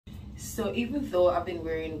So even though I've been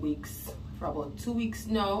wearing wigs for about 2 weeks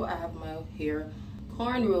now, I have my hair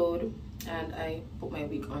cornrowed and I put my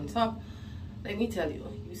wig on top. Let me tell you,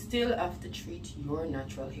 you still have to treat your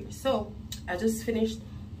natural hair. So I just finished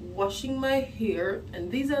washing my hair,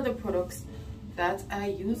 and these are the products that I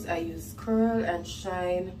use. I use Curl and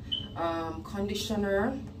Shine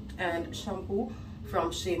conditioner and shampoo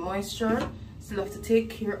from Shea Moisture. Still have to take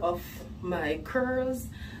care of my curls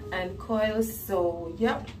and coils. So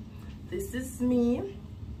yep, this is me.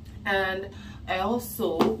 And I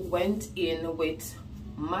also went in with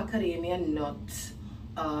macadamia nut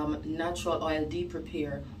natural oil deep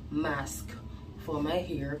repair mask for my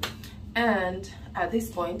hair. And at this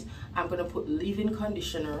point I'm gonna put leave-in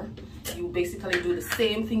conditioner. You basically do the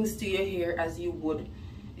same things to your hair as you would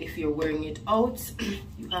if you're wearing it out.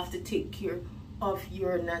 You have to take care of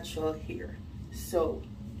your natural hair. So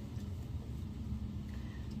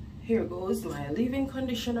here goes my leave-in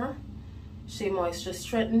conditioner. Shea Moisture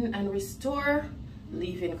Strengthen and Restore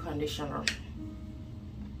leave-in conditioner.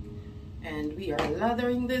 And we are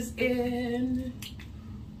lathering this in.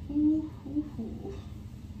 Ooh, ooh, ooh.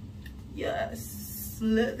 Yes,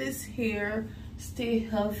 let this hair stay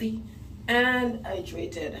healthy and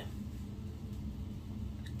hydrated.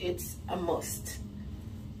 It's a must.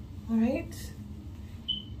 All right.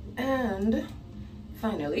 And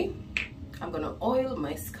finally, I'm gonna oil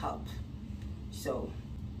my scalp. So,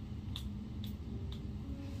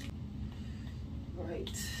 right.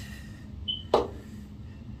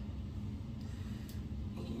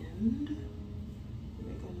 And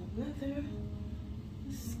we're gonna lather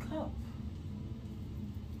the scalp.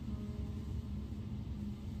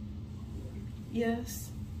 Yes.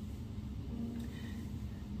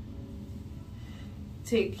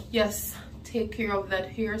 Take care of that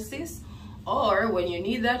hair, sis. Or when you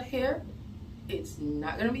need that hair, it's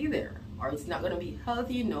not gonna be there, or it's not gonna be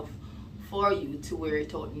healthy enough for you to wear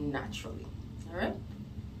it out naturally. All right,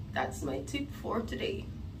 that's my tip for today.